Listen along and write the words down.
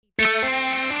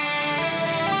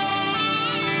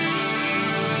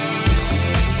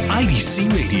IDC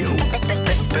Radio.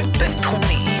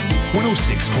 בינתחומי.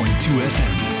 106.2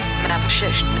 FM.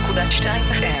 106.2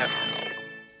 FM.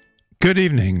 Good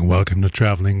evening. Welcome to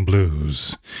Traveling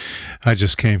Blues. I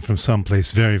just came from someplace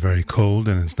very, very cold,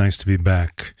 and it's nice to be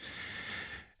back,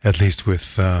 at least with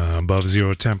above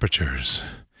zero temperatures.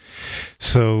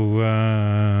 So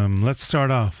let's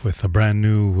start off with a brand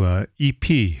new EP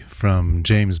from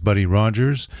James Buddy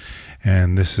Rogers, and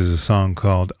this is a song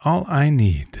called All I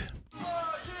Need. 1,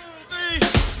 2, 3.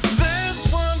 There's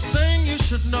one thing you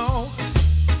should know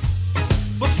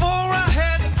before I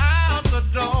head out the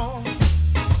door.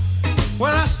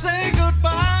 When I say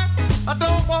goodbye, I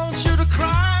don't want you to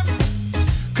cry,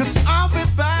 'cause I'll be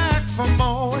back for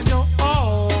more. You're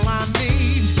all I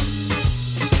need.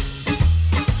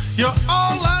 You're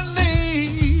all I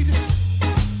need.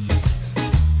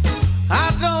 I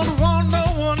don't want no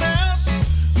one else.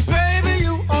 Baby,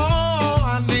 you all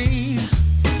I need.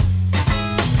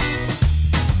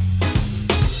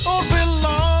 Won't be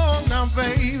long now,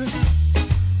 baby,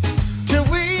 till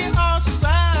we are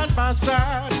side by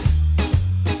side.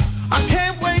 I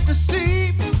can't wait to see.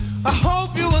 I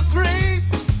hope you agree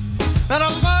that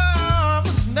our love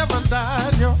has never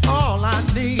died. You're all I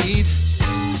need.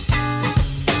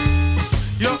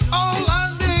 You're all I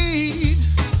need.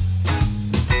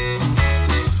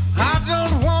 I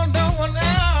don't want no one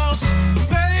else.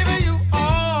 Baby, you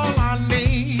all I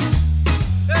need.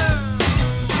 Yeah.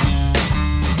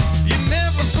 You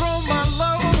never throw my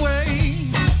love away.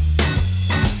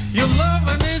 Your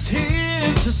loving is here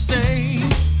to stay.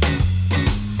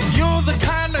 You're the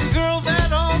kind of girl that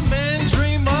all men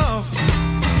dream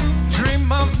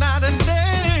of night and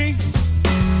day.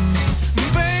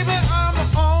 Baby, I'm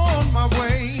on my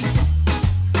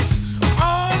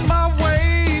way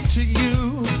to you.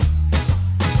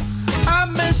 I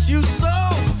miss you so.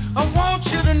 I want you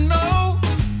to know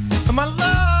my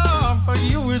love for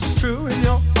you is true, and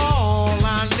you're all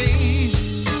I need.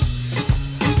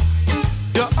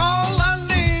 You're all I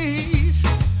need.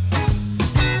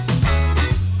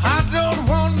 I don't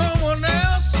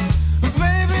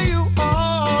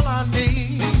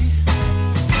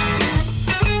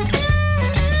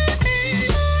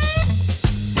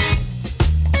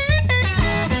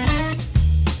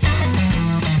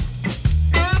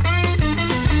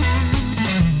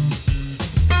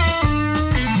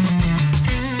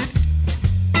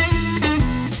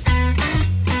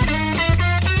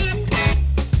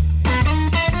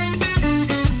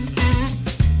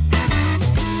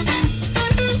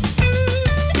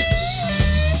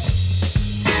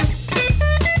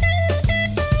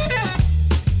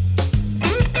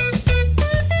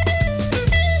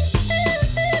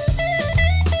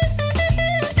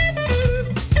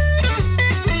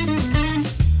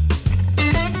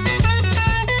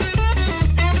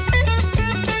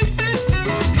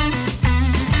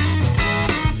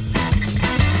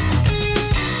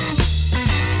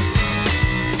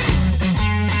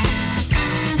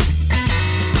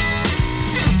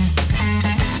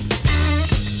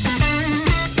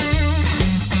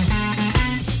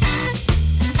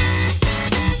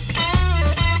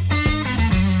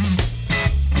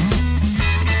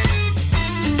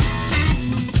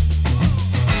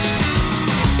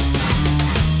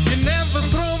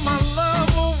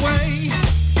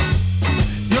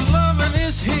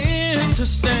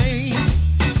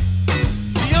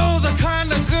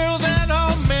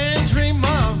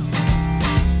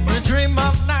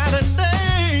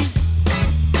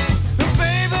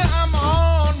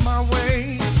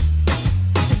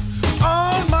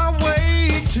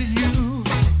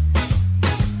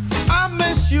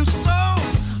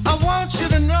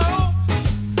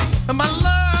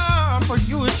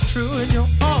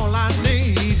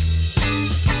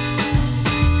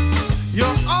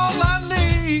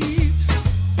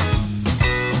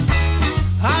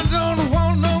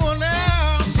want no one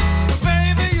else.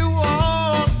 Baby, you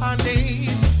all I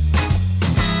need.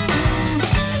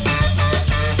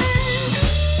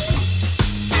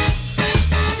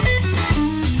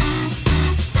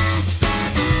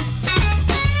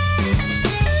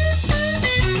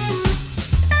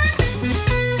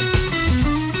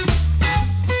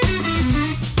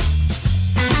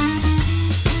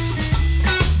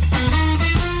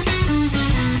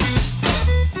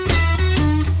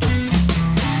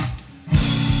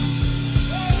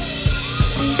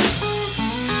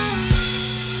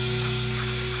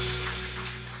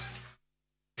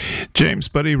 James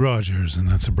Buddy Rogers, and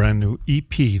that's a brand new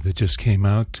EP that just came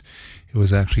out. It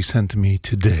was actually sent to me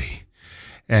today.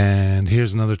 And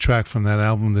here's another track from that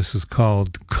album. This is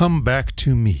called Come Back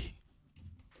to Me.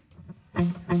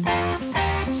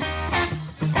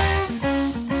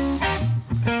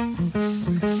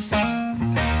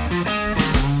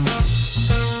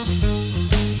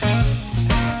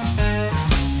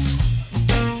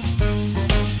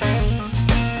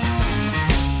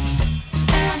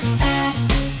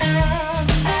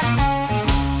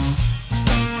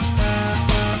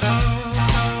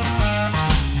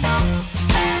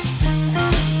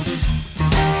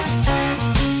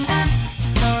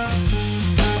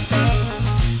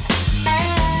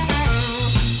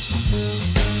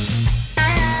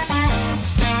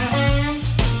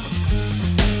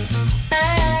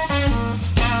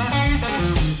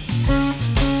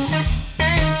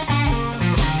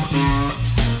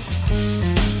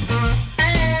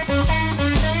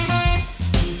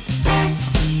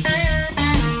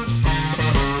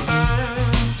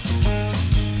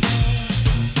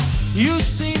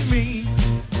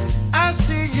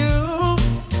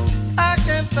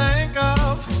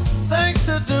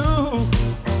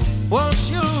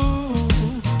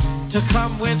 to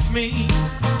come with me.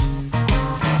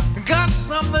 Got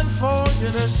something for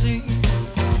you to see.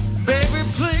 Baby,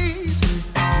 please,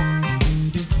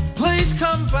 please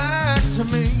come back to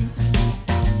me.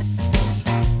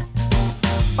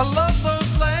 I love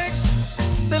those legs,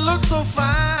 they look so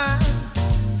fine.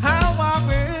 How I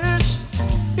wish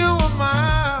you were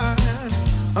mine.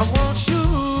 I want you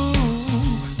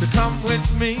to come with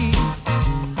me.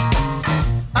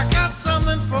 I got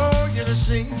something for you to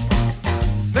see.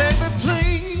 Baby,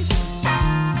 please,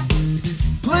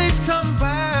 please come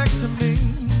back to me.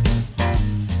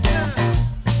 Yeah.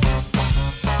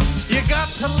 You got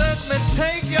to let me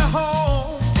take you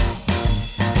home.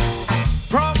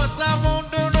 Promise I won't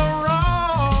do no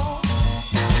wrong.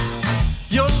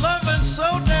 Your loving's so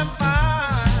damn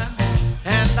fine,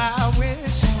 and I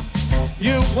wish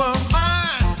you were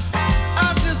mine.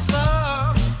 I just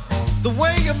love the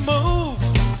way you move.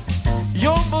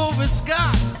 Your move it's got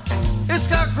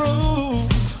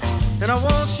groove, and I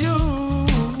want you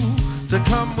to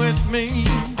come with me.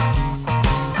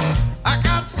 I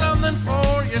got something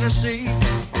for you to see.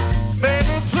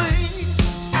 Baby,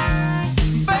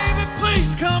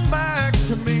 please come back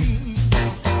to me.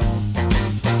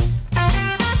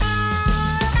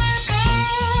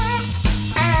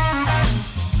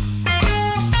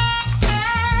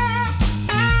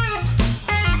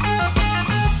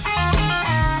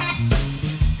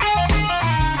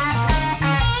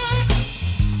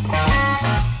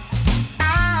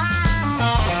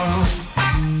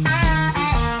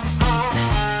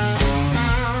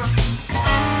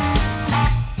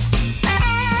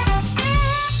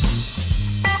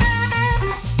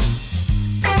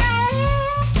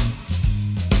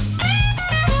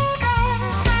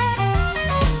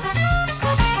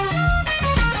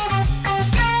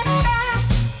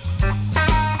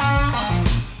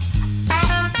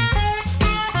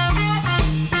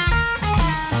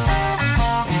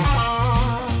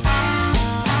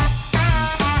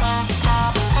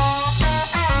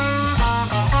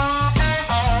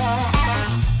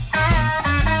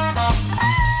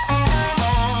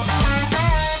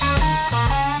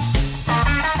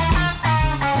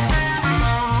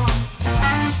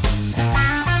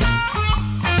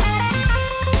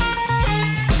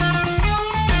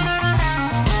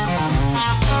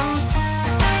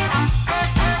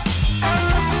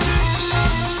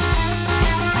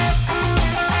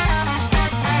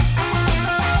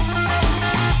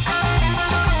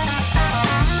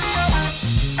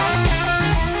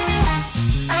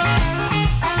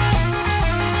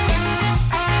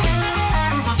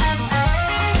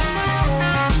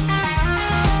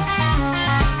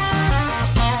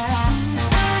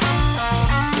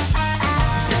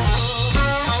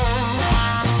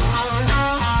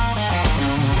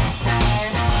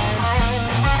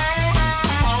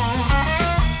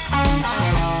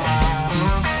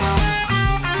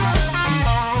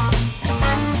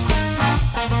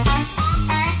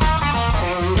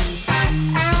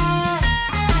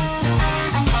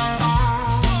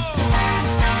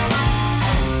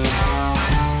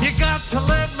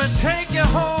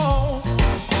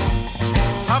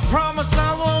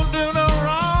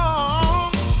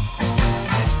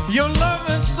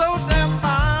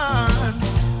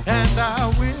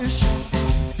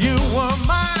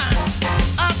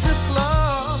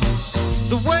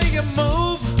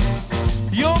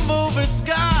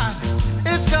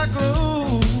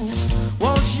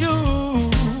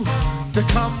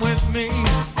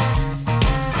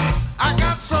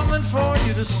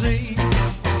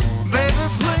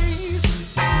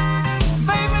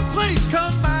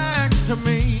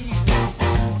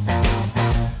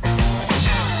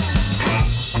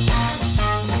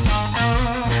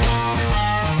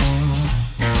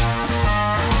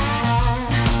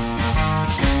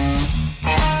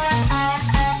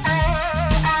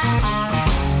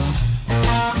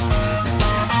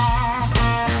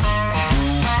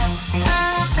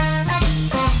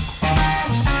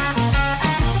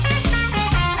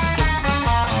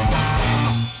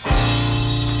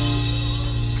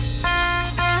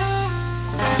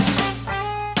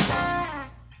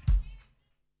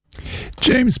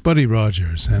 James Buddy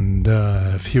Rogers, and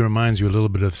if he reminds you a little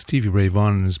bit of Stevie Ray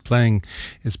Vaughan in his playing,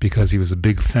 it's because he was a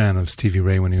big fan of Stevie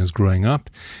Ray when he was growing up,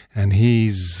 and he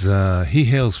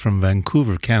hails from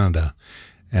Vancouver, Canada,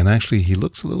 and actually he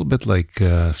looks a little bit like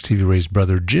Stevie Ray's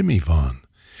brother Jimmy Vaughan,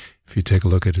 if you take a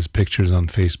look at his pictures on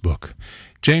Facebook.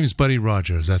 James Buddy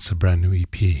Rogers, that's a brand new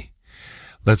EP.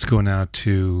 Let's go now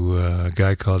to a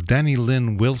guy called Danny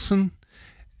Lynn Wilson,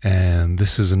 and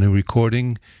this is a new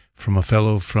recording from a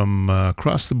fellow from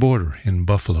across the border in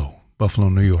Buffalo,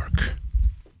 New York.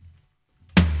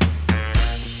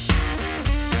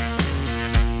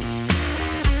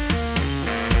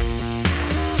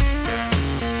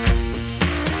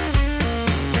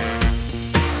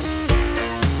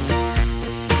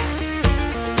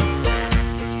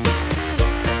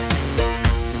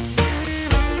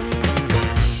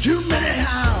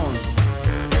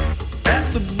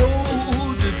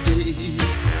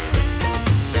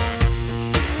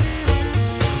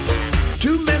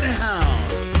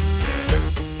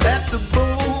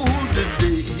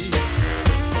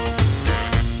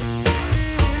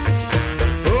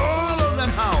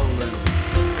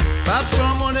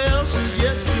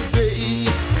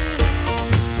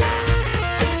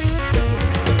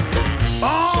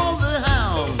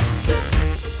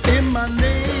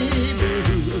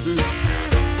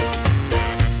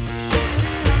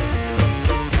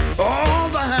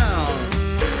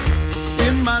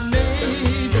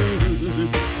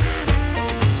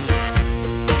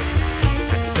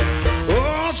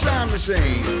 me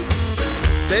sing.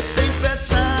 They think that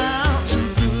sounds so good.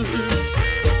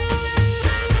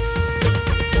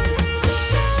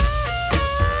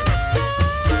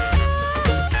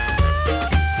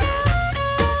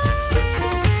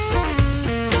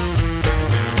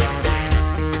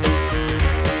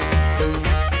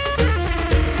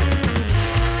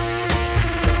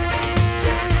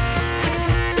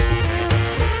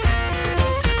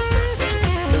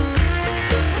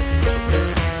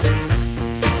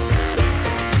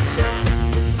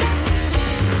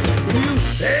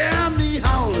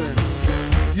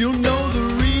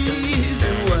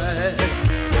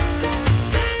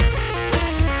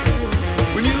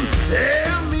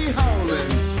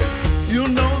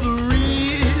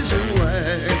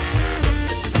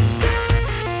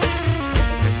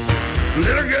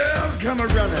 Come a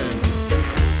running,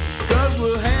 'cause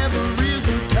we'll have a real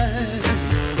good time.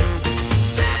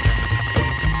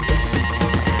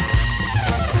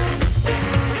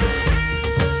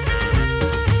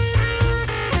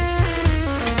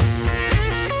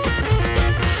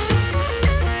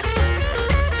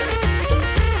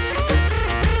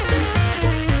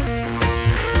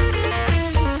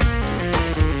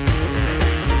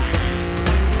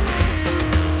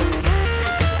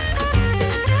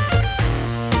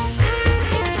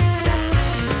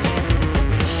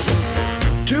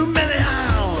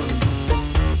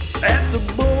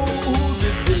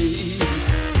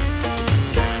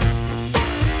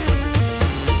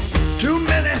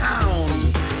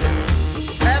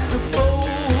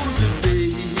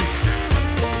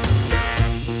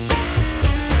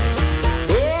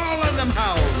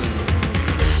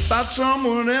 'bout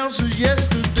someone else's yesterday.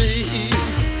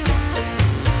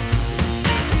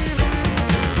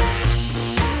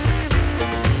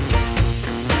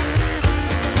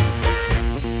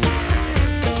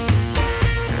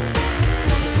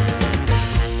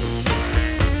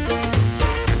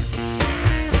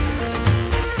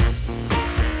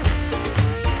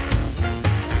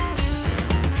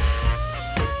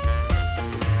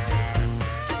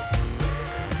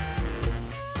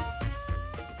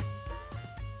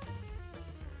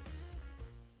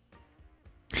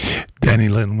 Danny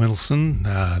Lynn Wilson,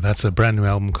 that's a brand new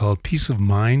album called Peace of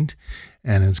Mind,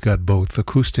 and it's got both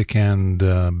acoustic and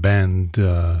band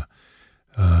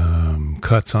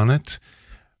cuts on it.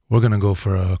 We're going to go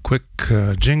for a quick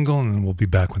jingle, and we'll be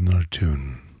back with another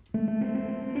tune.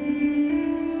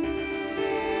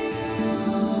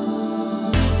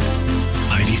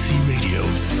 IDC Radio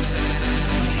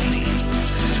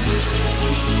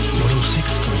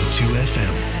 106.2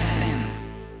 FM.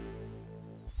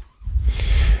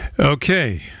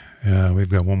 Okay, we've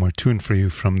got one more tune for you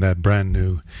from that brand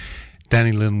new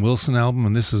Danny Lynn Wilson album,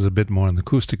 and this is a bit more on the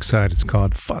acoustic side. It's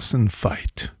called Fuss and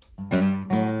Fight.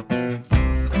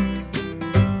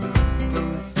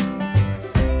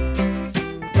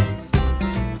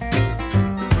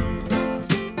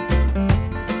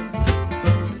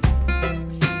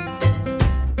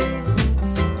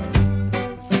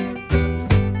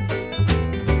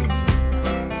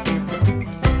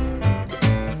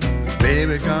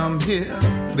 Baby, come here,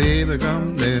 baby,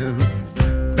 come there.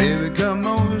 Baby, come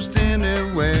most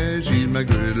anywhere. She's my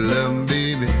good loving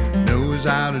baby, knows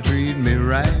how to treat me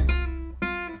right.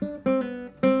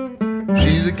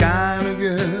 She's the kind of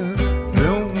girl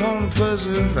don't want to fuss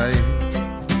and fight.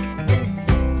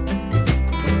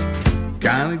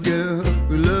 Kind of girl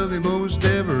who love you most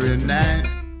every night.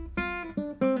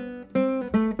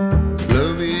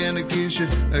 Love you and a kiss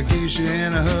you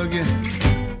and a hug you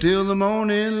till the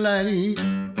morning light.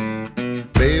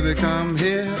 Baby, come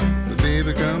here,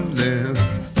 baby, come there.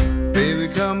 Baby,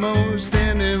 come most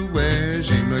anywhere.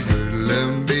 She's my good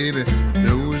loving baby,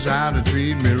 knows how to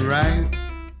treat me right.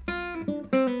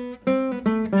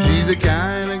 She's the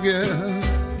kind of girl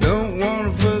don't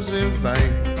want to fuss and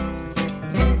fight.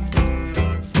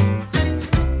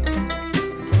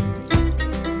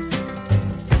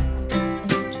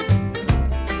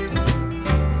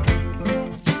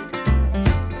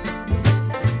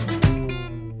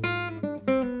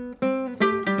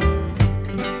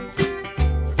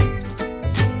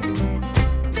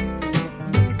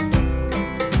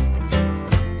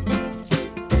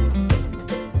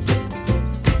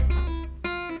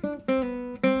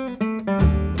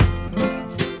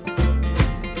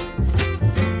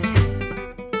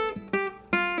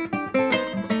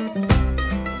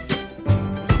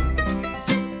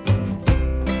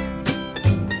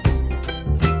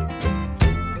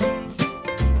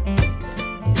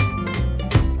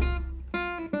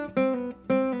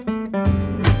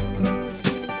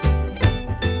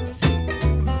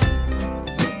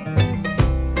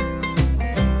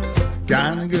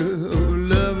 Kind of girl,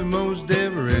 love you most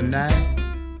every night.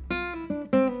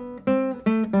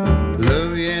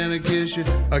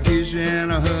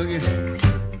 and I hug you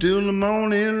till the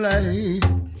morning light.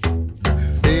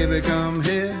 Baby, come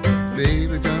here,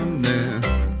 baby, come there.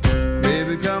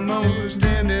 Baby, come over,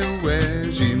 stand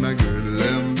anywhere. She's my good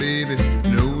loving baby,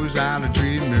 knows how to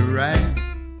treat me right.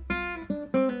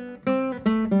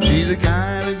 She's the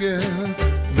kind of girl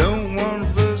don't want to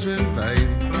fuss and fight.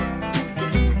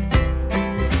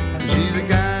 She's the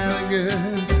kind of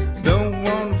girl don't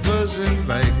want to fuss and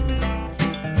fight.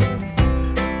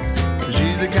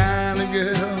 She's the kind of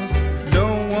girl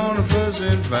don't want to fuss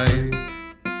and fight.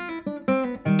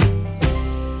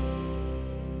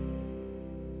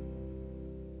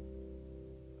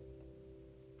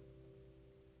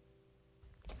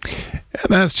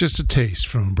 And that's just a taste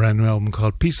from a brand new album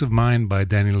called Peace of Mind by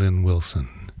Danny Lynn Wilson.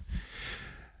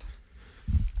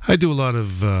 I do a lot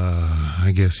of,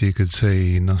 I guess you could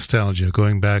say, nostalgia,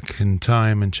 going back in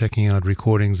time and checking out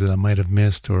recordings that I might have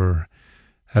missed or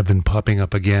have been popping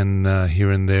up again here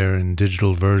and there in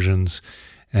digital versions.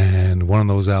 And one of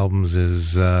those albums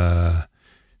is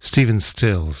Stephen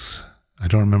Stills. I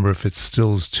don't remember if it's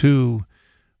Stills 2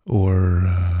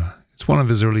 or it's one of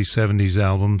his early 70s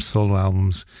albums, solo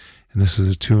albums. And this is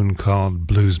a tune called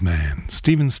Bluesman.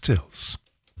 Stephen Stills.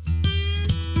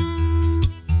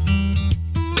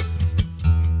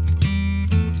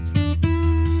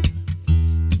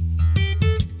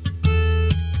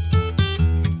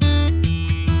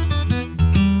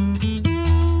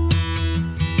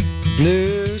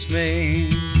 Bluesman,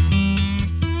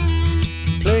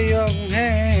 play your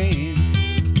hand,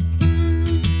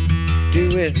 do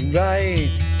it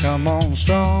right, come on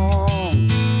strong,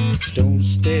 don't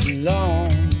stay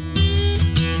long.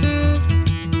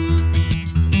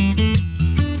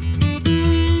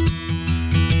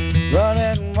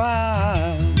 Running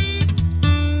wild,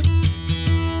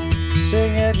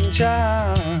 sing it and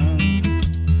chime,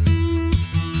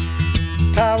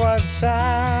 powered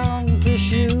sound,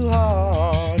 push you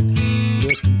hard,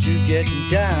 looking to get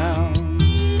down.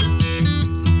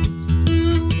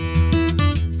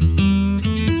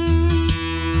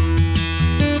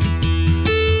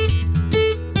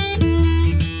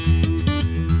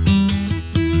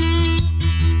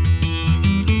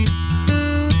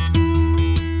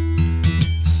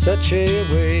 Such a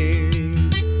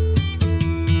wave,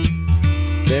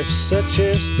 left such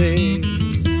a space,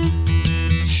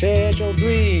 shared your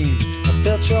dream, I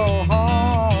felt your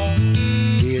heart,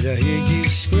 did I hear you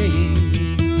scream?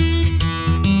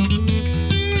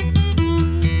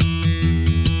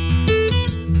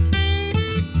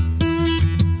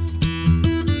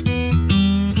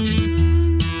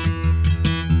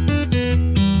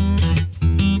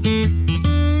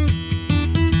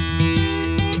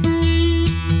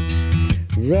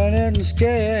 Running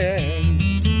scared,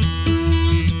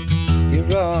 you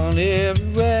run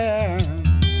everywhere,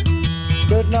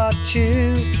 could not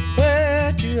choose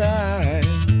where to hide,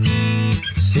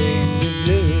 sing the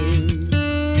blues.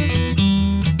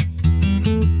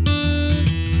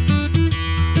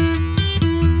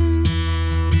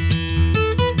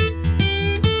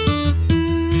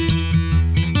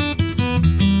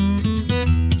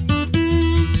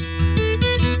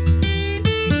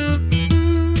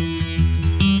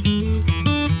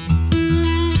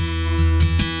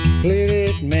 Played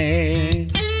it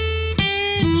mad,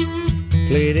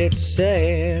 played it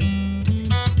sad.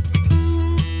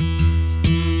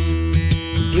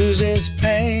 The blues is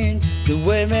pain, the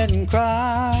women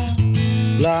cry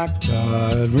like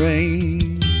tired rain.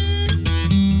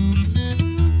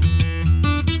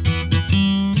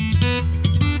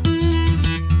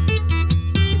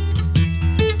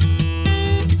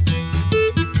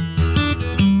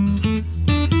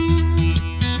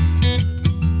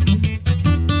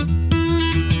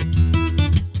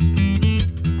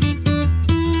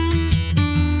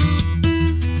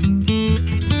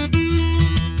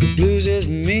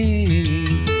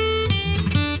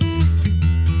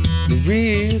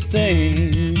 Real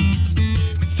thing,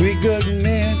 three good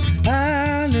men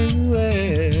I knew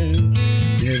well,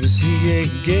 never see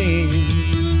again.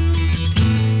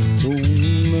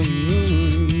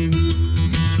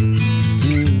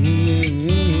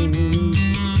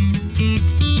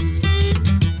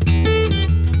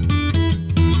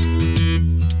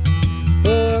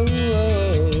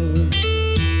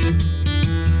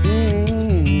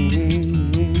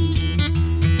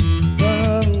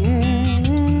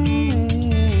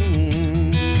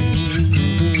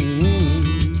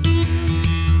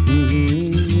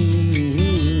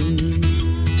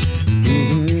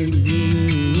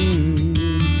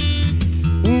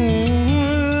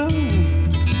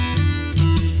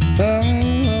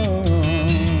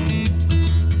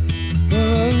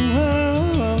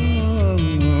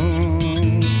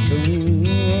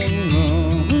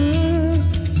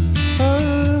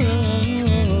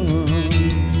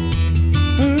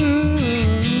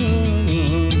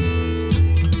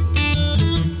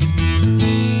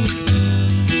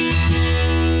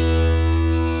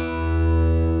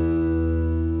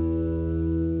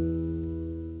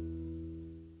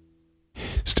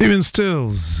 Stephen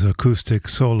Stills acoustic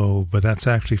solo, but that's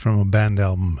actually from a band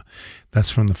album. That's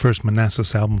from the first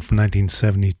Manassas album from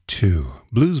 1972,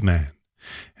 Blues Man.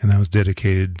 And that was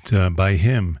dedicated by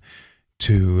him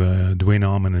to Duane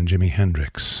Allman and Jimi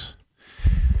Hendrix.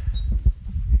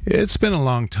 It's been a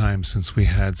long time since we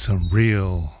had some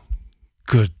real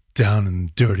good down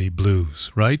and dirty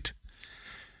blues, right?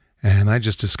 And I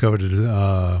just discovered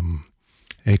a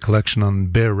collection on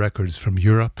Bear Records from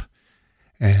Europe.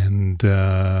 And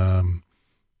I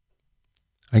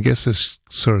guess this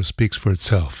sort of speaks for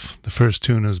itself. The first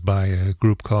tune is by a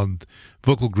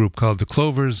vocal group called The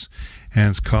Clovers,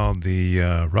 and it's called the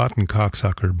Rotten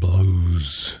Cocksucker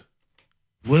Blues.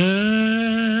 Well,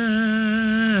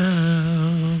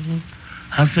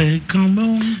 I said, come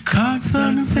on,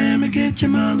 cocksucker Sammy, get your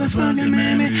motherfucking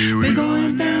mammy. We're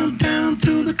going downtown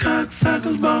to the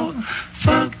cocksuckers ball.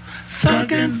 Fuck,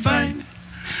 suck, and fight.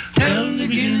 Tell the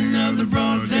beginning of the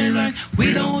broad daylight,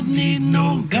 we don't need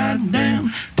no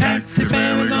goddamn taxi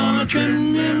fare. We're gonna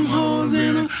trim them hoes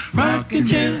in a rocking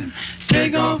chair,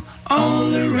 take off all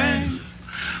the rags.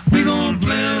 We're gonna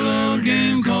play a little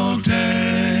game called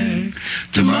tag.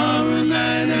 Tomorrow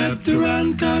night after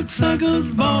Rotten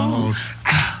Cocksuckers Ball.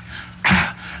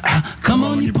 Come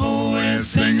on, you poor-ass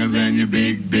singers and you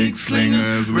big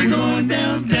slingers. We're going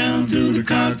downtown to the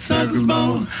cocksuckers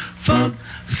ball. Fuck,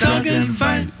 suck, and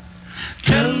fight.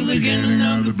 Tell the beginning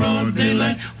of the broad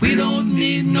daylight, we don't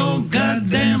need no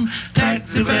goddamn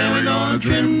taxi fare. We're gonna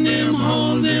trim them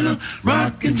holes in a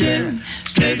rocking chair,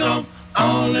 take off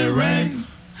all their rags.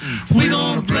 We're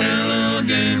gonna play a little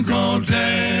game called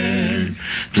tag.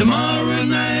 Tomorrow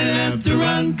night after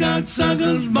Rotten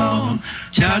Cocksuckers Ball.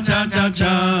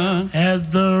 Cha-cha-cha-cha.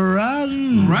 At the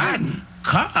Rotten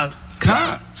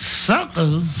Cocksuckers,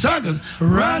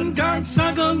 Rotten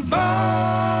Cocksuckers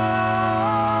Ball.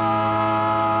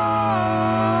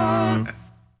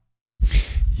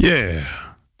 Yeah,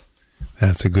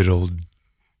 that's a good old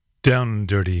down and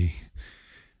dirty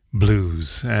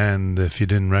blues. And if you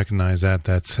didn't recognize that,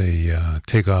 that's a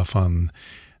takeoff on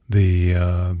the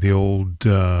old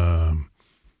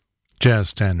jazz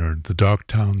standard, the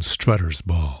Dogtown Strutters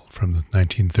Ball from the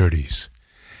 1930s.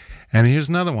 And here's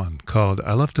another one called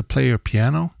I Love to Play Your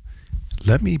Piano,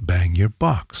 Let Me Bang Your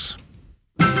Box.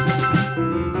 Well,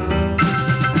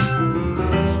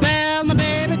 my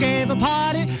baby gave a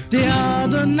party the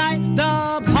other night.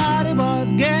 The party was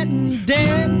getting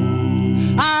dead.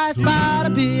 I spied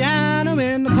a piano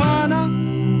in the corner,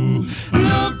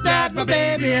 looked at my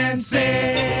baby and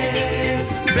said,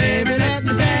 baby, let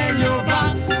me bang your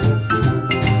box.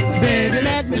 Baby,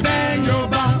 let me bang your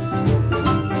box.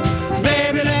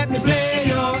 Baby, let me play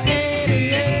your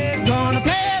 88. Gonna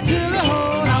play it till the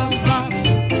whole house rocks.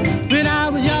 When I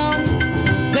was young,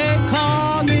 they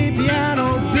called me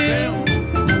Piano Bill.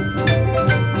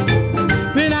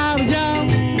 When I was young,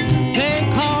 they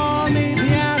called me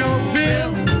Piano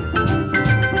Bill.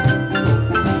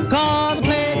 'Cause I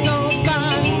played so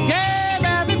fine, gave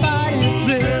everybody a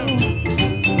thrill.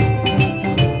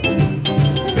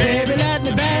 Baby, let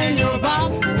me bang your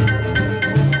box.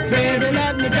 Baby,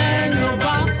 let me bang your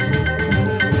box.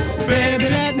 Baby,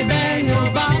 let me bang your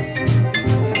box.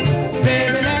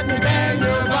 Baby, let me bang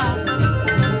your box.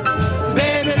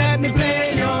 Baby, let me play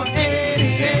your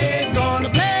 88. Gonna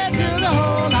play till the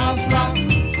whole house rocks.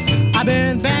 I've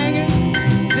been banging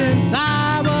since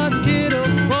I was a kid of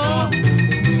 4.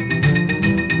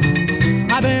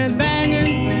 I've been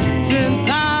banging since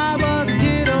I was a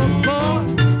kid of 4.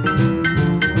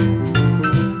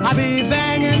 I'll be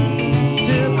banging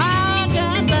till I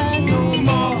can't bang no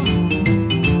more.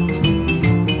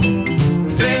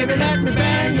 Baby, let me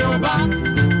bang your box.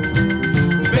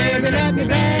 Baby, let me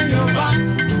bang your box.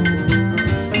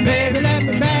 Baby, let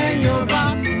me bang your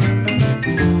box.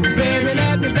 Baby,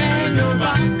 let me bang your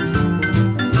box.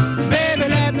 Baby,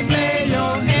 let me play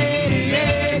your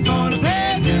 88. Gonna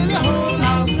play till the whole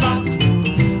house rocks.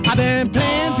 I've been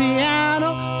playing piano,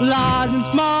 large and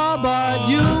small, but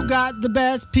you got the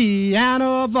best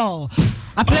piano of all.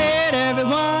 I played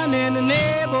everyone in the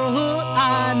neighborhood.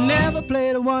 I never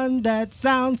played the one that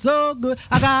sounds so good.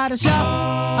 I got a shop,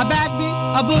 a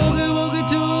backbeat, a boogie-woogie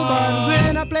too. But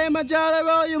when I play my Jolly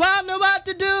Roll, you won't know what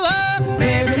to do. Oh,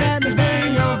 baby, let me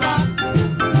bang your box.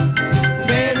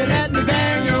 Baby, let me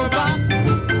bang your box.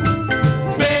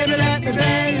 Baby, let me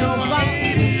bang your box.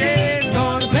 88's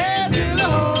gonna play till the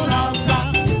whole house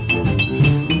rocks.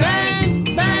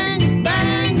 Bang, bang,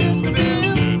 bang, Mr. Bill.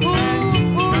 Ooh,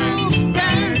 ooh,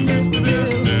 bang, Mr. Bill.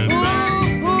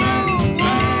 Ooh, ooh,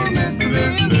 Mr.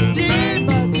 Bill. Gee,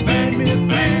 but you made me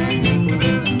bang, Mr.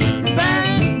 Bill.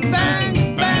 Bang, bang,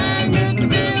 bang, Mr.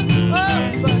 Bill.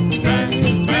 Oh, but you made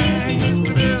me bang,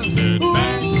 Mr. Bill.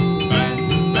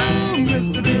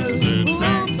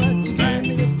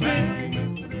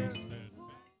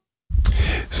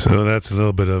 So that's a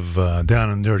little bit of down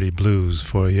and dirty blues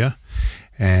for you.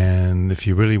 And if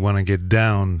you really want to get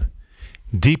down,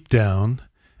 deep down,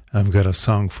 I've got a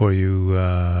song for you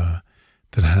that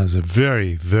has a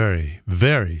very, very,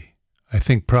 very, I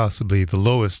think possibly the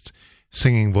lowest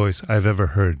singing voice I've ever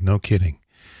heard. No kidding.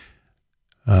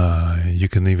 You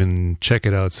can even check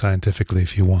it out scientifically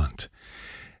if you want.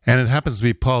 And it happens to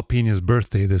be Paul Pena's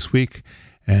birthday this week.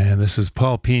 And this is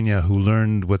Paul Pena, who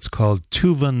learned what's called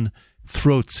Tuvan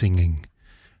throat singing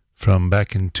from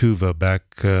back in Tuva,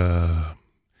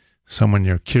 somewhere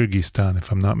near Kyrgyzstan,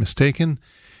 if I'm not mistaken,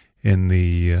 in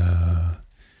the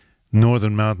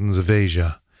northern mountains of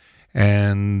Asia.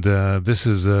 And this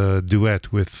is a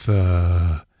duet with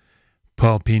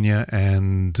Paul Pena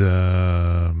and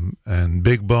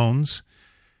Big Bones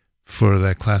for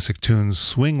that classic tune,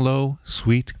 Swing Low,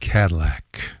 Sweet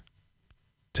Cadillac.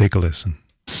 Take a listen.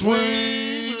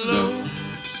 Swing low,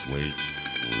 sweet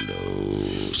low,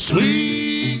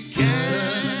 sweet Cadillac,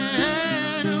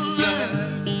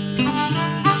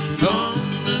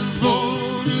 coming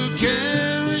for to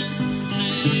carry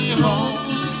me home.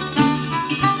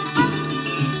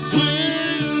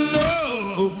 Swing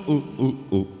low,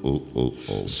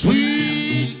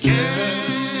 sweet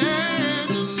Cadillac,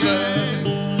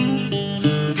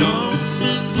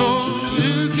 coming for to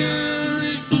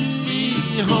carry me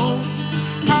home.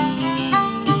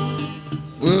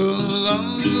 Well, I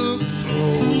looked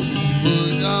over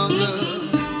yonder,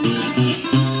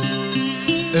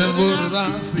 and what did I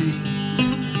see?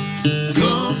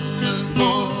 Coming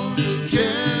for to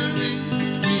carry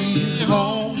me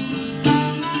home.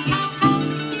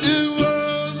 It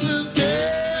was an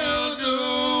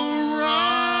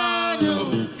Eldorado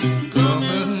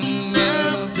coming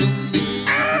after me.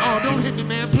 Oh, don't hit me,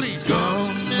 man, please.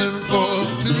 Coming for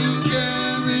to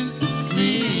carry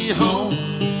me home.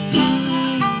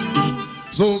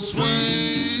 So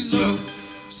swing low,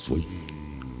 sweet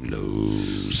low,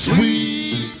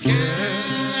 sweet Cadillac,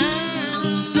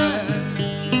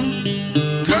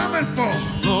 coming for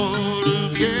to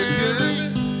carry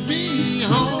me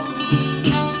home.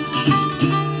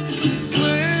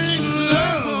 Swing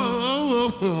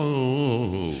low,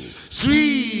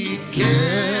 sweet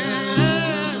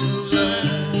Cadillac,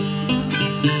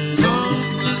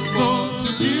 coming for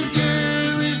to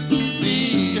carry me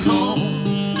home.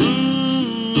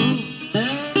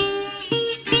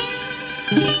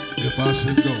 If I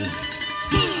should go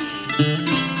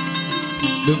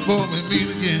before we meet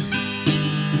again,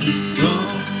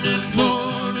 coming for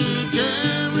to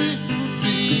carry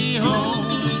me home.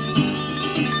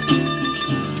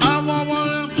 I want one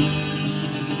of them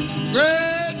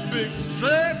great big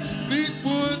stretch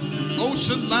Fleetwood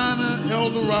ocean liner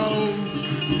Eldorados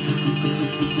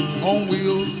on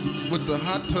wheels with the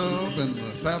hot tub and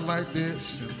the satellite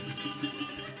dish and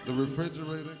the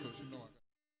refrigerator. 'Cause you know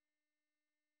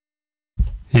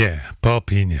Yeah, Paul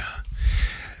Pena.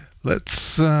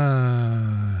 Let's do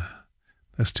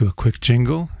a quick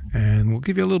jingle, and we'll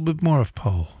give you a little bit more of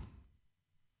Paul.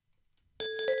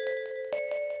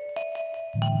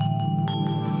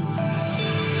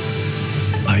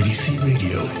 IDC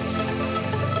Radio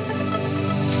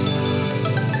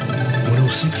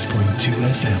 106.2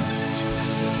 FM.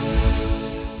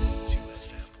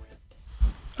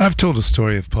 I've told a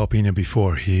story of Paul Pena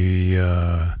before. He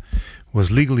was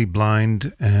legally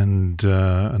blind and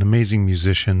an amazing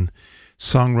musician,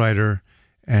 songwriter,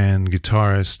 and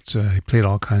guitarist. He played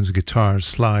all kinds of guitars,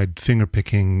 slide,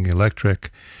 fingerpicking, electric.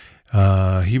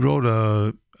 He wrote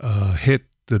a hit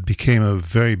that became a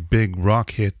very big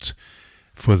rock hit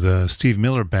for the Steve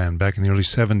Miller Band back in the early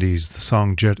 70s, the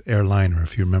song Jet Airliner,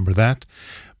 if you remember that.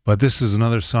 But this is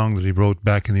another song that he wrote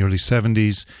back in the early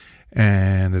 70s,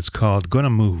 and it's called Gonna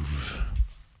Move.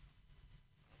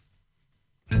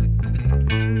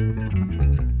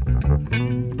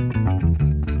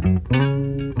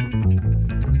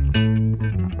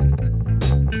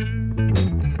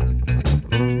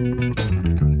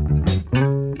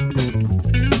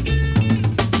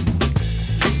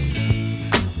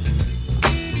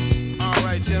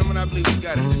 I believe we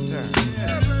got it this time.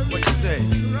 Yeah, what you say?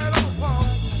 Right on, Paul.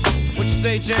 What you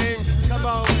say, James? Come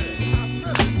on with it.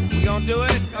 We gonna do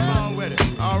it? Come on with it.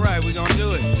 All right, we gonna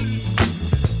do it.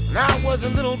 When I was a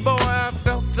little boy, I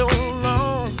felt so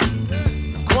alone.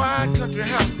 A quiet country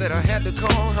house that I had to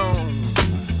call home.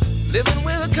 Living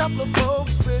with a couple of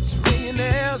folks, rich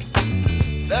millionaires.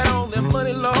 Sat on their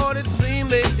money, Lord, it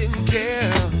seemed they didn't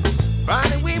care.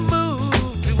 Finally we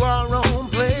moved to our own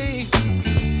place,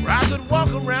 where I could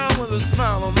walk around with a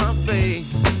smile on my face.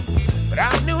 But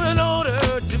I knew in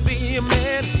order to be a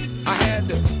man, I had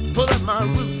to pull up my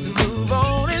roots and move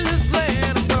on in this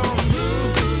land. I'm gonna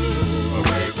move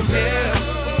away from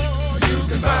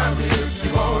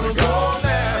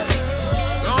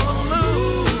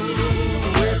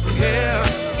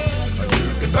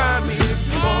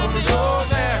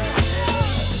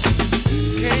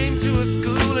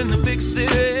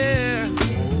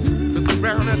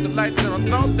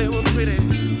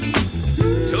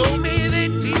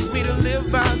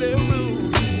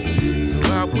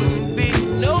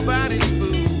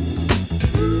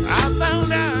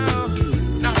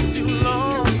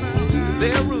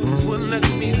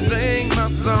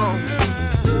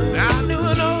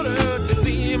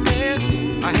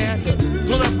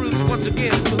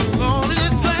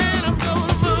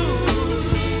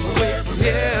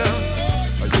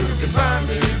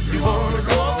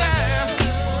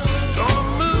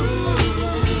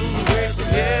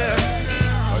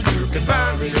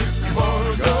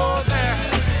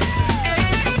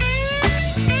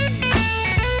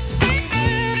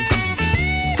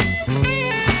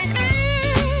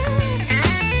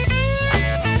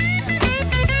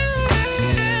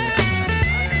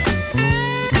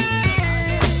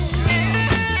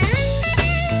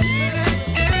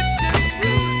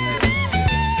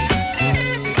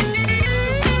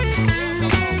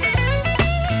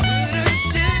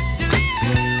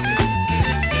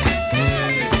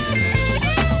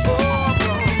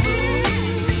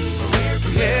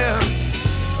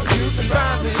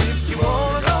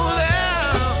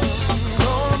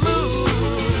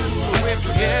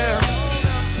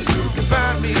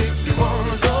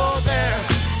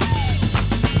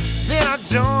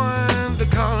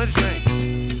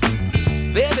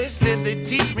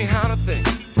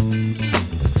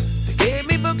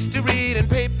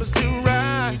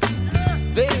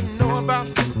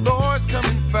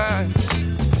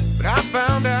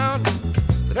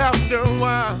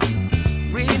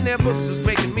in their books is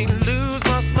making me lose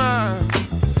my smile.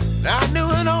 Now I knew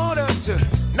in order to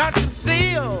not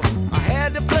conceal, I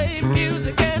had to play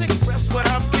music and express what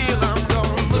I feel. I'm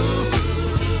gonna move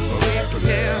away from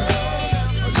here.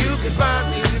 You can find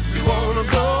me if you wanna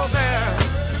go there.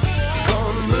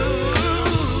 Gonna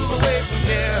move away from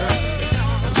here.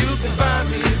 You can find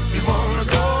me if you wanna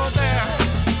go there.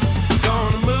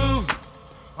 Gonna move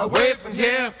away from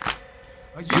here.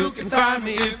 You can find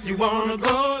me if you wanna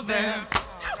go there.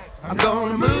 I'm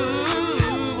gonna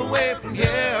move away from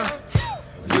here.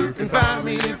 You can find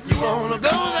me if you wanna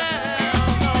go there.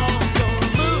 I'm gonna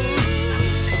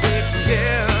move away from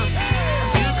here.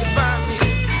 You can find me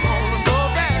if you wanna go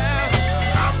there.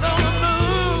 I'm gonna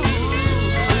move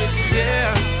away from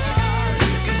here.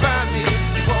 You can find me if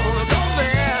you wanna go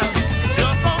there.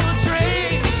 Jump on the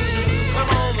train, come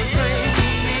on the train,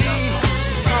 come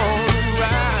on and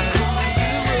ride.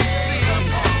 You will see,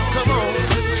 come on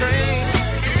this train,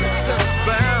 success is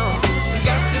bound.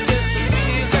 Got to get the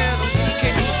feeling that we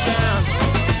can't get down.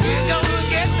 We're gonna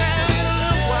get there in a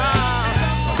little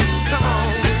while. Come on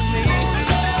with me,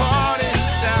 party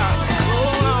style.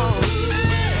 Roll on,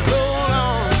 roll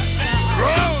on,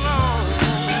 roll on,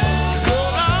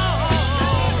 roll on.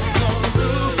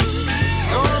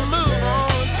 Gonna move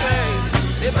on the train.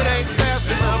 If it ain't fast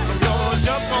enough, I'm gonna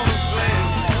jump on the plane.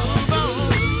 Move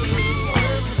on,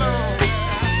 move on,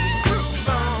 move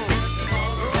on.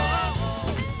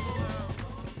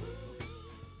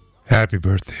 Happy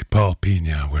birthday, Paul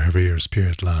Pina, wherever your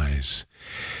spirit lies.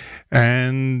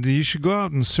 And you should go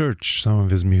out and search some of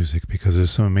his music because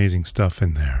there's some amazing stuff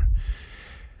in there.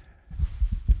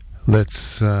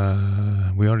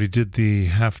 We already did the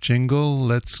half jingle.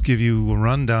 Let's give you a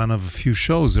rundown of a few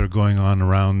shows that are going on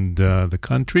around the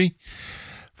country.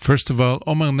 First of all,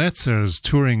 Omer Netzer is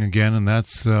touring again, and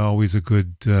that's always a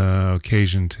good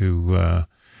occasion to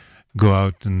go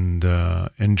out and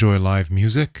enjoy live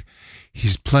music.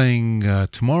 He's playing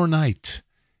tomorrow night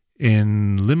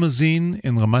in Limousine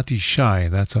in Ramat Ishai,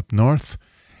 that's up north,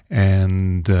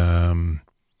 and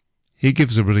he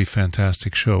gives a really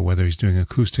fantastic show, whether he's doing an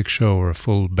acoustic show or a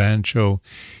full band show.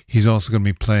 He's also going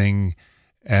to be playing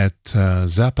at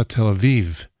Zappa Tel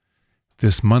Aviv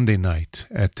this Monday night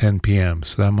at 10 p.m.,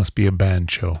 so that must be a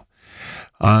band show.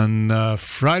 On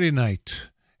Friday night,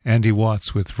 Andy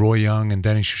Watts with Roy Young and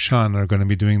Danny Shushan are going to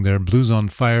be doing their Blues on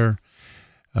Fire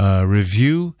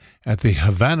review at the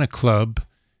Havana Club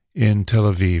in Tel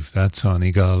Aviv. That's on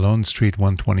Yigal Allon Street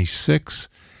 126,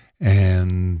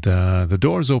 and the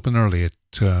doors open early at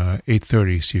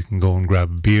 8:30, so you can go and grab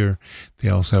a beer. They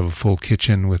also have a full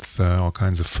kitchen with all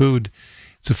kinds of food.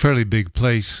 It's a fairly big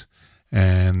place,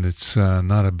 and it's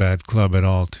not a bad club at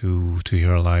all to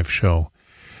hear a live show.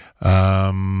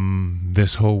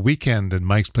 This whole weekend at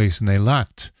Mike's Place in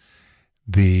Eilat,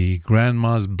 the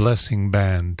Grandma's Blessing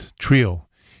Band Trio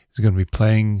is going to be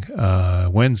playing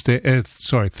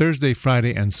Thursday,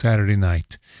 Friday, and Saturday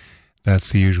night. That's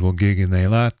the usual gig in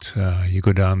Eilat. You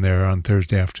go down there on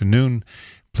Thursday afternoon,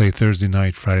 play Thursday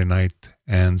night, Friday night,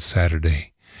 and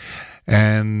Saturday.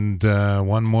 And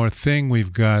one more thing,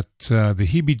 we've got the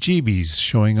Heebie-Jeebies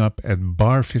showing up at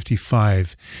Bar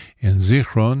 55 in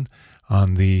Zichron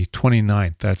on the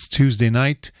 29th. That's Tuesday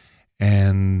night,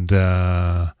 and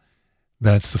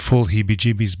that's the full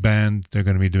Heebie-Jeebies band. They're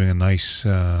going to be doing a nice,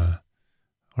 it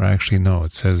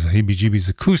says Heebie-Jeebies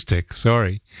acoustic,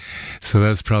 sorry. So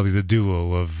that's probably the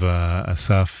duo of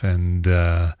Asaf and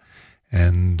Guy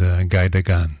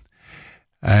Dagan.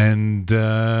 And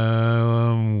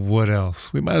what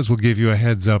else? We might as well give you a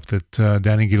heads up that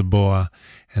Danny Gilboa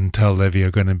and Tal Levy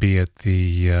are going to be at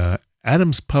the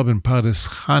Adams Pub in Pardes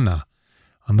Chana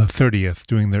on the 30th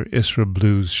doing their Isra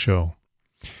Blues show.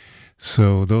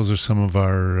 So those are some of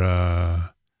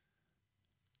our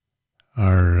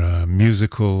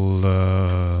musical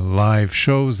live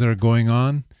shows that are going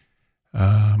on.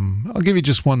 I'll give you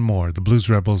just one more. The Blues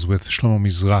Rebels with Shlomo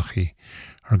Mizrahi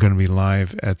are going to be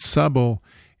live at Sabo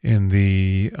in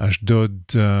the Ashdod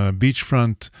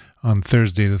beachfront on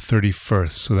Thursday the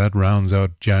 31st. So that rounds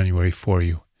out January for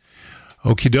you.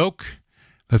 Okie doke.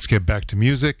 Let's get back to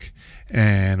music.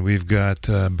 And we've got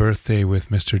a birthday with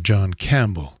Mr. John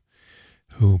Campbell,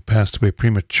 who passed away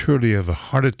prematurely of a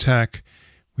heart attack.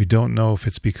 We don't know if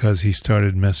it's because he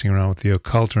started messing around with the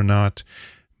occult or not,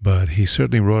 but he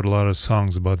certainly wrote a lot of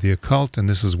songs about the occult, and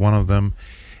this is one of them,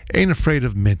 Ain't Afraid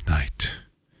of Midnight.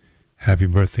 Happy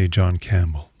birthday, John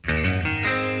Campbell.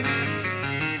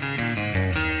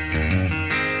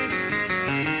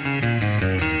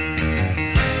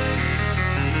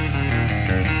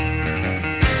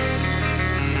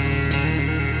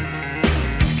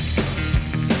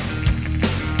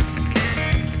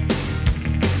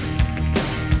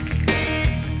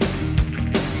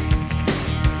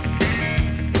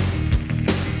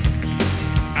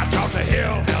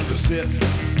 sit,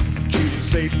 cheating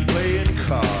Satan playing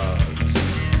cards.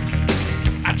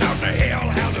 I taught the hell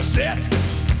how to sit,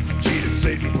 cheating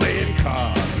Satan playing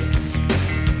cards.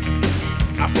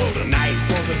 I pulled a knife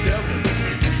for the devil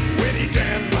when he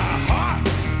damned my heart.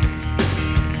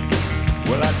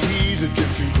 Well, I tease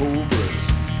Egyptian cobras,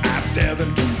 I dare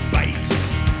them to bite.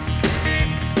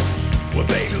 Well,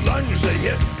 they lunge, they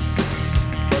hiss,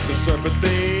 but the serpent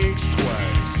thinks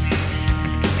twice.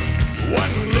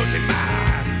 One look at mine,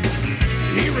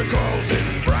 he recoils in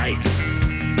fright.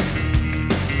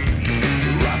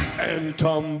 Rough and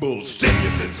tumble,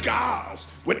 stitches and scars.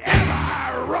 Whenever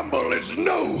I rumble, it's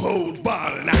no holds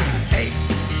barred, and I ain't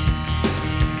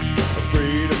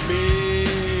afraid of midnight.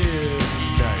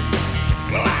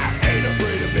 Well, I ain't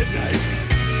afraid of midnight.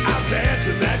 I'll dance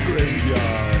in that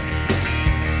graveyard.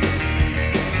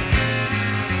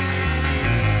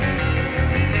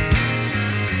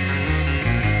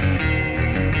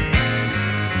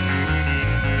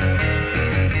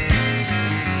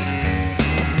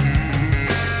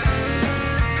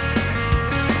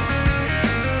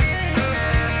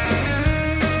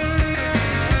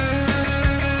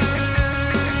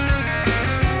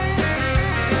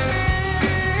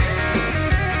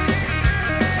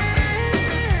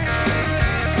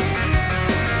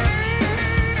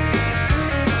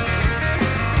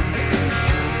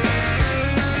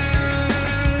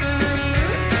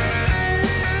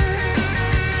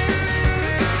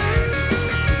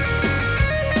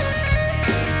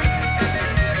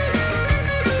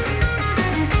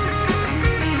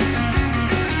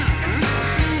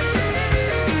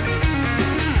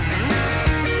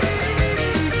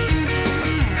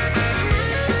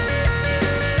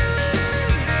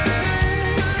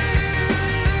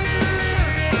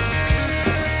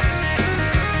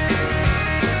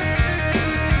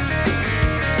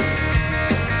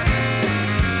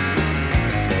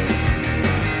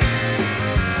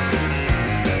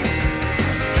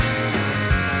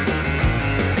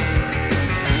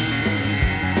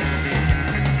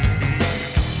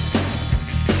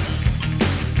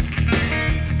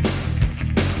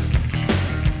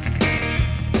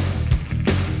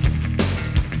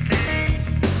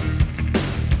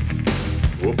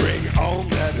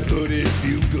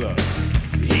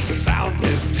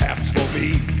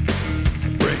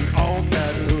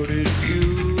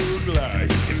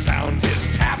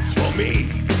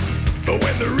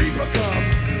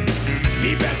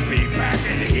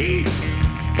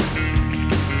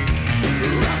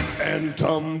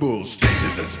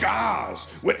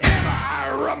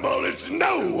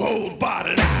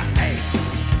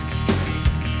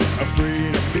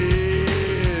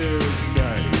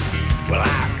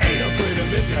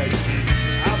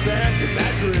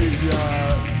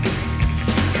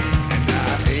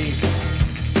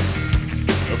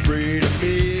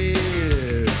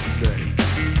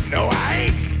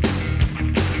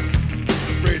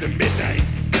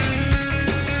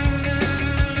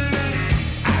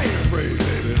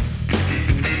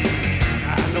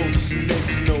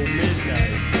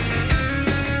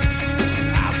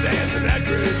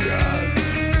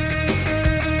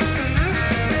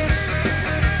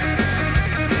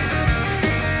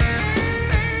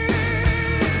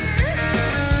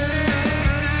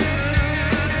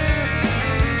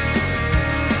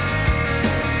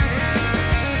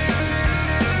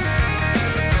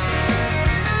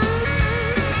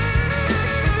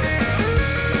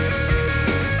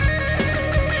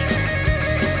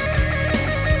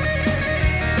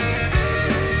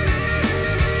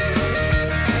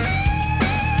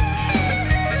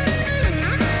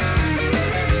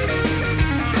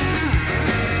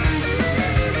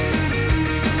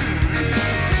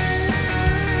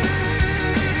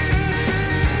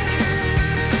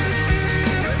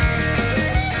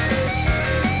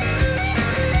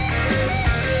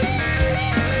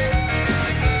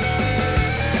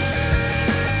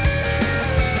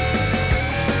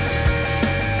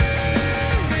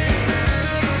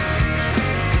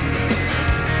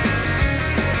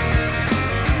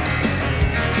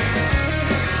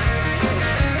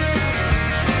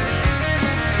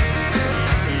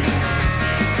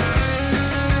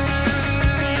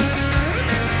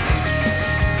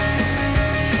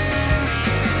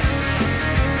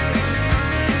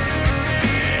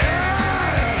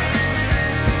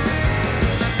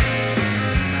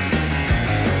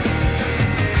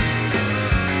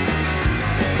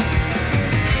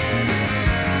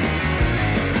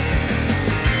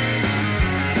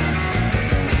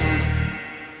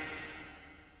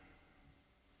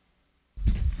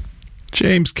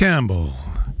 James Campbell.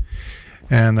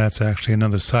 And that's actually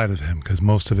another side of him, because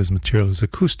most of his material is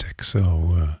acoustic.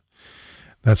 So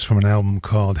That's from an album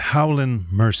called Howlin'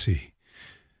 Mercy.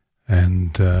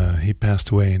 And he passed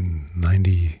away in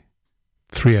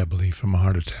 93, I believe, from a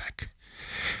heart attack.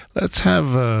 Let's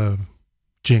have a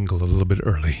jingle a little bit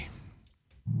early.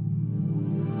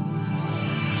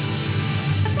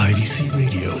 IDC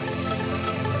Radio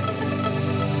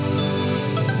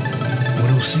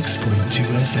 106.2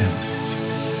 FM.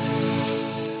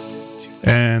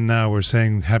 And now we're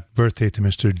saying happy birthday to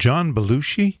Mr. John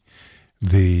Belushi,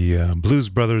 the Blues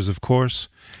Brothers, of course.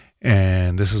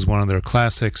 And this is one of their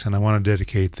classics, and I want to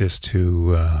dedicate this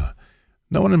to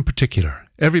no one in particular.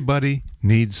 Everybody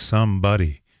needs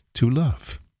somebody to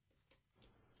love.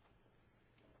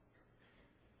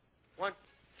 1,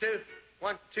 2,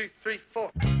 1, 2, 3,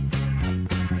 4.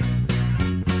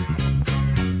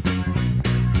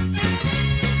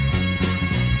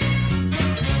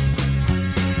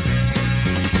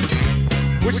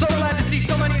 We're so glad to see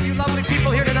so many of you lovely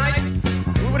people here tonight.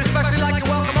 We would especially like to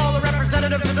welcome all the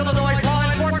representatives of Illinois'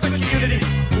 law enforcement community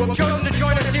who have chosen to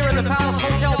join us here in the Palace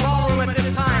Hotel Ballroom at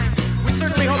this time. We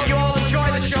certainly hope you all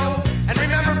enjoy the show. And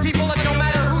remember, people, that no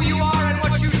matter who you are and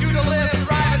what you do to live,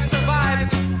 thrive, and survive,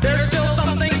 there's still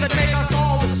some things that make us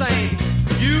all the same.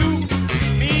 You,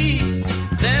 me,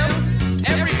 them,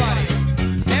 everybody.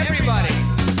 Everybody.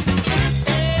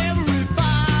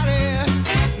 Everybody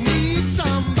needs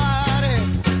somebody.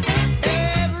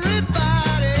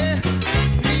 Everybody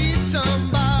needs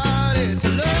somebody to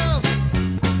love.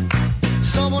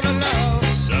 Someone to love.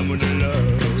 Someone to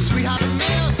love. Sweetheart to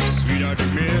miss. Sweetheart to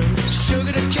miss.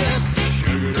 Sugar to kiss.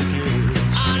 Sugar to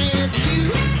kiss. I need you,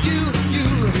 you, you.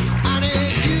 I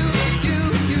need you, you,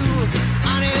 you. I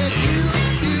need you,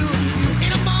 you. In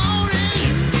the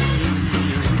morning,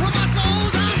 when my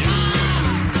soul's on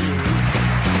fire.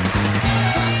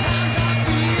 Sometimes I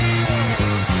feel a little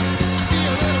sad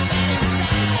inside. When my baby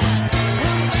mistreats me,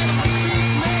 I'll never got a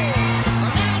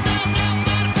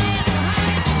bed to hide in you. Sometimes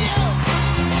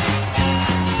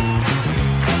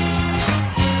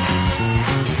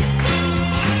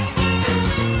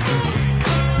I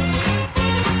feel a little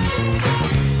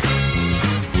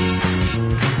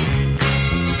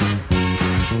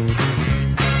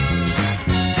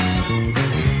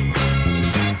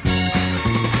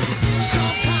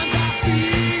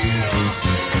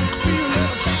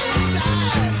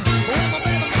inside. When my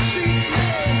baby mistreats me,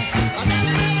 I'll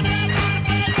never got a bed to hide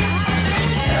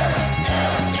in you.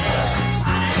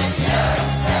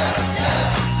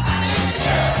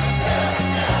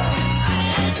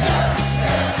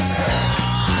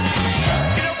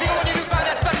 You know, people, when you do find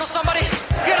that special somebody,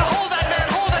 get a hold of that man,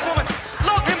 hold that woman.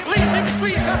 Love him, please him,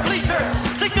 squeeze her, please her.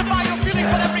 Signify your feelings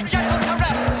with every gentle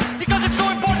caress. Because it's so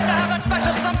important to have that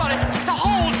special somebody to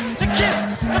hold, to kiss,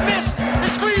 to miss, to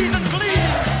squeeze and please.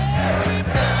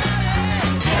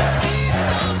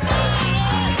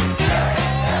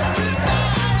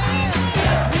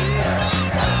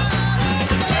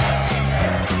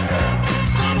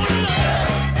 Someone to love.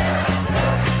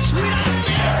 Sweetheart to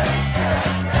miss.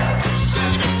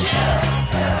 Sugar to kiss.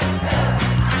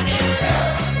 I need you.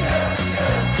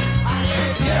 I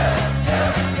need you. I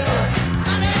need you. I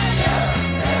need you. In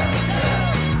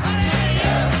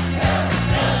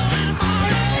the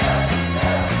morning,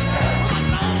 when my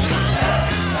soul's on fire.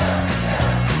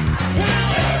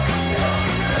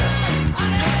 I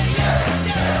need you.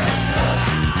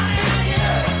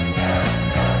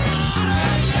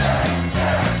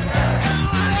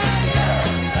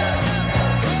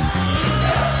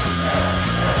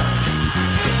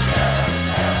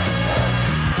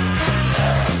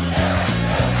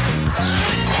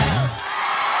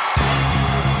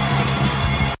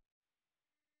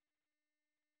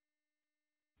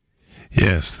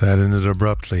 Yes, that ended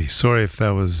abruptly. Sorry if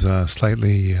that was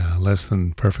slightly less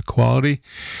than perfect quality.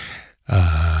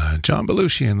 John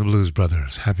Belushi and the Blues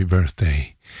Brothers, happy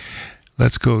birthday.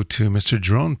 Let's go to Mr.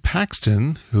 Jerome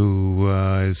Paxton, who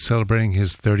is celebrating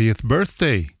his 30th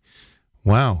birthday.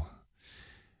 Wow.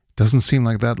 Doesn't seem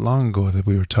like that long ago that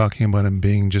we were talking about him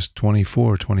being just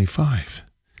 24, 25.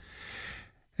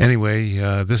 Anyway,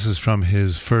 this is from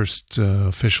his first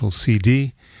official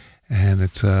CD, and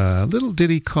it's a little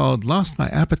ditty called Lost My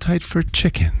Appetite for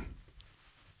Chicken.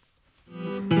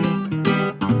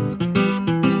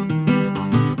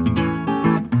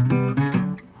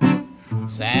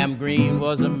 Sam Green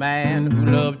was a man who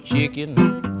loved chicken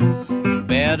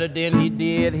better than he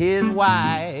did his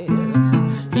wife.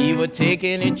 He would take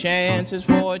any chances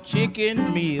for a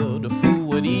chicken meal. The fool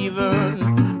would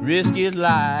even risk his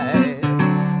life.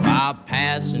 While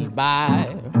passing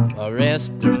by a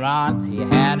restaurant, he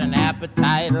had an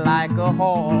appetite like a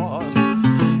horse.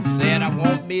 Said, I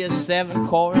want me a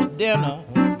 7-course dinner.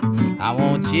 I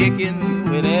want chicken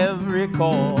with every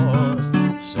course.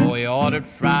 So he ordered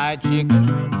fried chicken,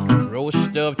 roast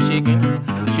stuffed chicken,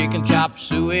 chicken chop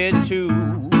suey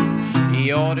too.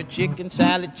 He ordered chicken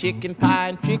salad, chicken pie,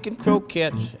 and chicken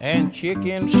croquettes, and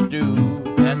chicken stew.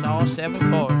 That's all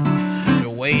 7 courses. The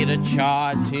waiter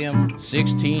charged him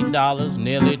 $16,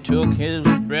 nearly took his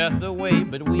breath away.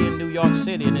 But we in New York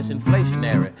City and it's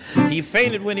inflationary. He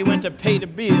fainted when he went to pay the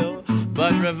bill,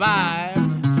 but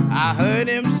revived. I heard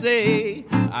him say,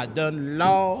 I done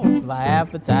lost my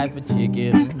appetite for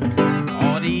chicken.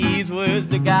 All these words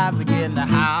the guy began to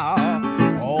howl.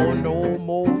 Oh, no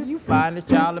more you find a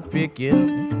child a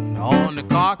picking on the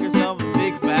carcass of a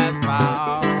big fat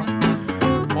fowl.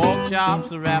 Pork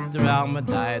chops are wrapped around my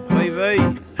diet. Wait,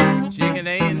 chicken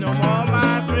ain't no more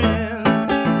my friend.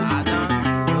 I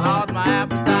done lost my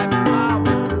appetite for fowl.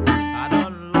 I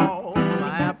done lost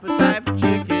my appetite for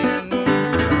chicken.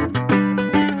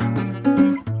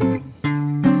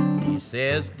 He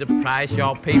says the price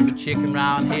y'all pay for chicken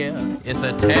round here, it's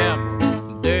a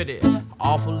terrible, dirty,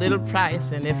 awful little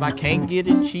price. And if I can't get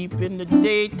it cheap in the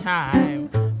daytime,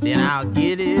 then I'll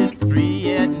get it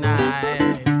free at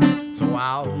night. So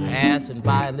I'll pass and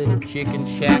buy a little chicken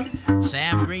shack.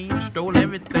 Sam Green stole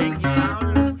everything he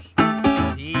found loose.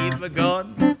 He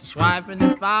forgot to swipe in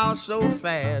the file so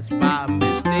fast. By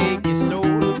mistake he stole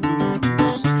the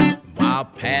goose. While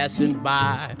passing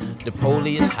by the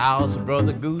police house,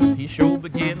 Brother Goose, he sure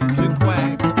began to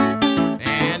quack.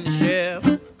 And the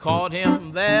sheriff caught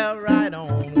him there right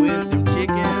on with them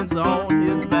chickens on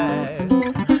his back.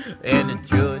 And the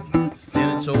judge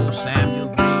sentenced old Samuel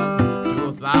Green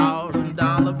to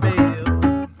 $1,000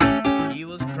 bail. He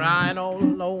was crying all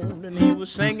alone and he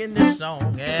was singing this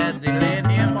song as they led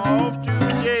him off to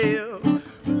jail.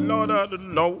 Lord, I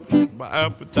done lost my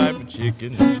appetite for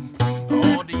chicken.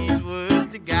 All these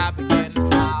words the guy began to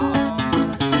howl.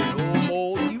 No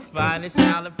more you find this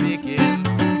salad picking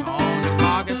on the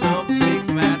carcass of a big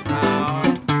fat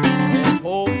fowl.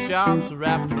 Pork chops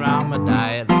wrapped around my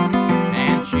diet,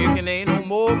 and chicken ain't no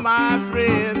more my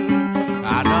friend.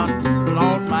 I done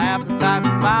lost my appetite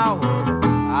for fowl.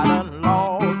 I done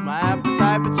lost my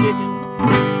appetite for chicken.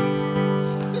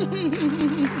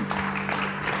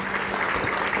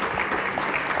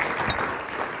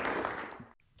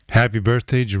 Happy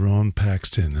birthday, Jerome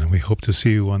Paxton, and we hope to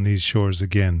see you on these shores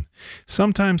again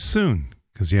sometime soon,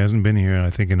 because he hasn't been here, I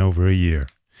think, in over a year.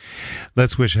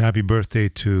 Let's wish a happy birthday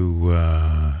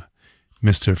to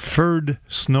Mr. Ferd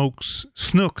Snooks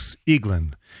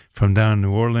Eaglin from down in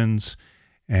New Orleans,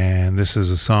 and this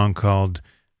is a song called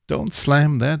Don't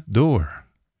Slam That Door,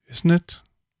 isn't it?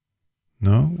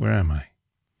 No? Where am I?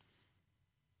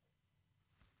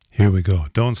 Here we go.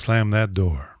 Don't Slam That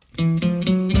Door.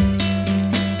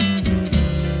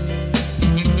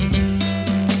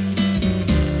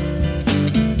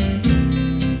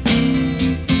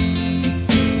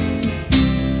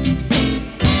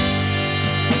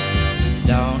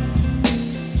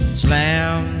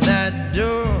 Slam that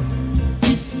door.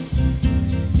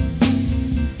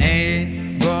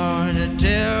 Ain't gonna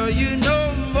tell you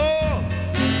no more.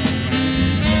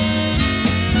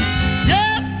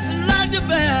 Just like the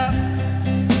bell,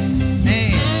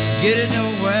 ain't getting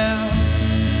nowhere.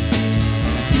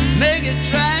 Making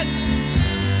tracks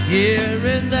here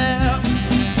and there.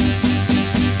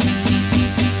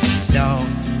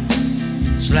 Don't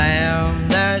slam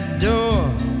that door.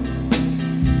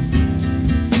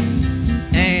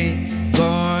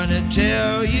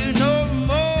 Tell you no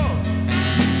more.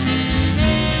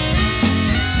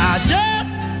 I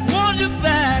just want the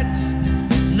facts,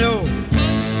 no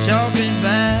talking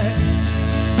back.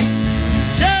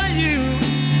 Tell you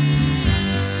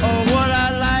what I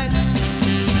like.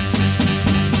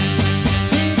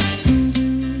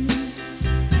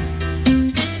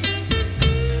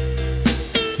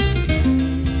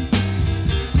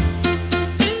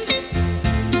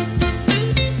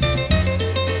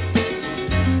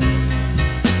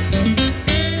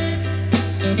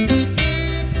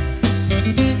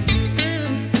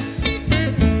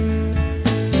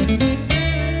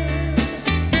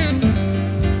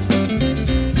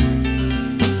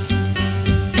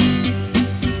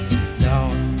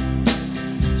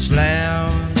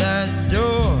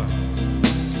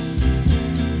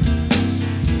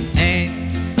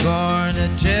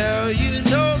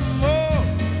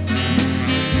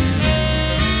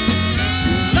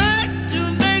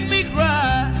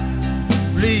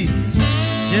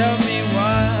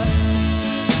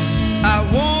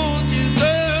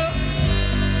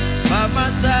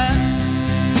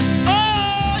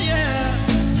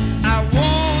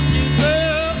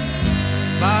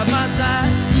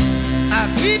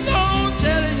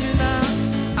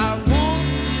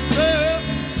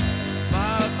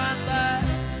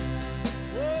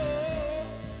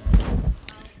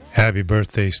 Happy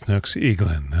birthday, Snooks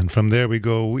Eaglin. And from there we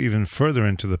go even further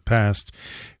into the past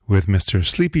with Mr.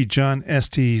 Sleepy John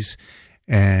Estes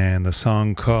and a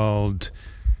song called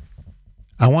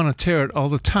I Want to Tear It All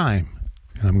the Time.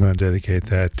 And I'm going to dedicate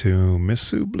that to Miss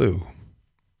Sue Blue.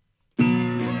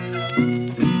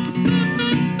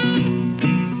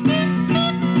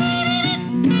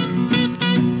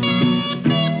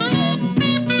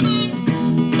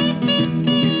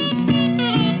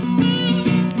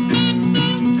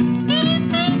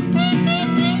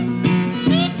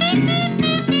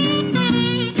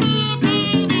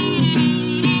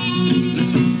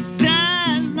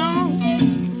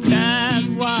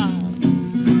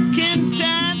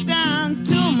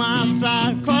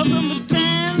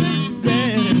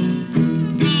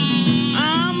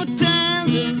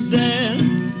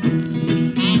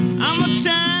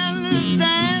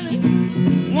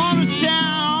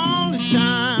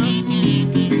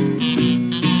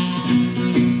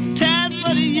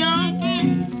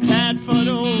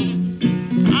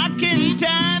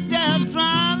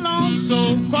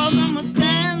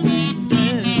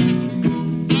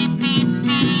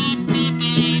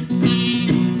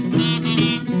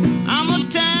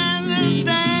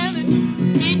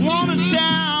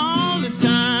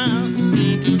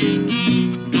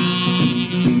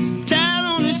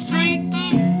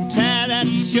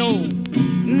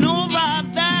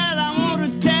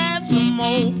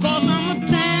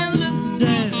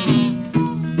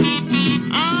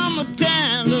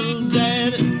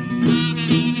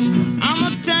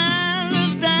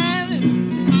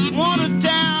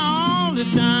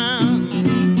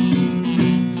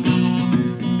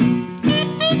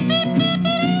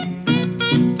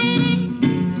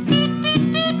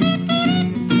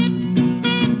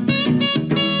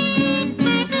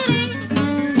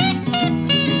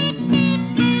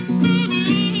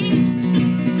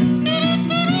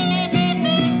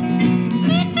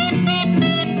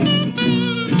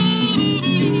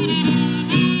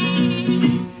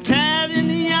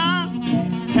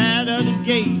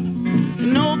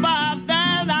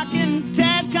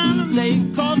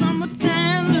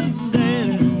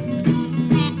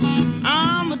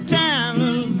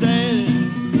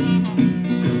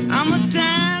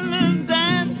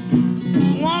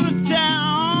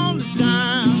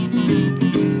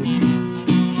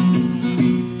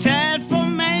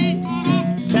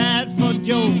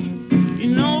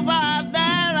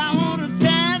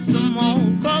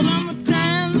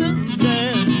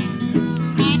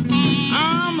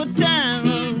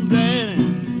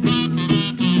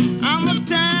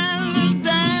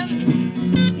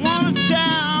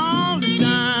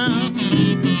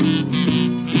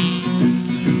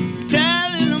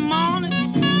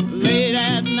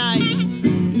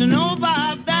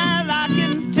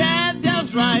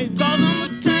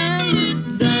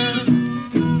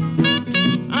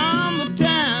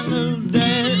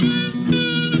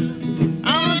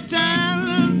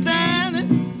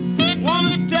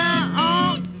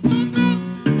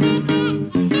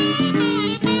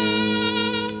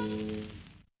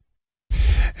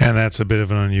 And that's a bit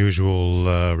of an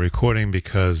unusual recording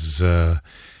because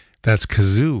that's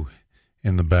kazoo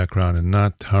in the background and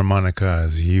not harmonica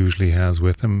as he usually has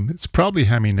with him. It's probably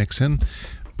Hammy Nixon,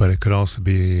 but it could also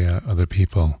be other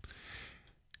people.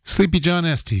 Sleepy John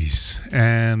Estes.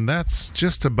 And that's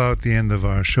just about the end of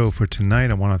our show for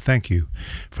tonight. I want to thank you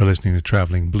for listening to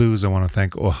Traveling Blues. I want to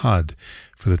thank Ohad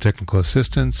for the technical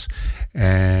assistance.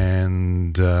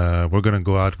 And we're going to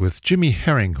go out with Jimmy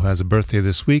Herring, who has a birthday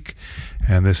this week.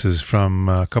 And this is from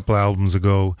a couple albums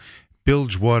ago,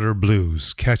 Bilgewater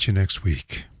Blues. Catch you next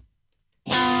week.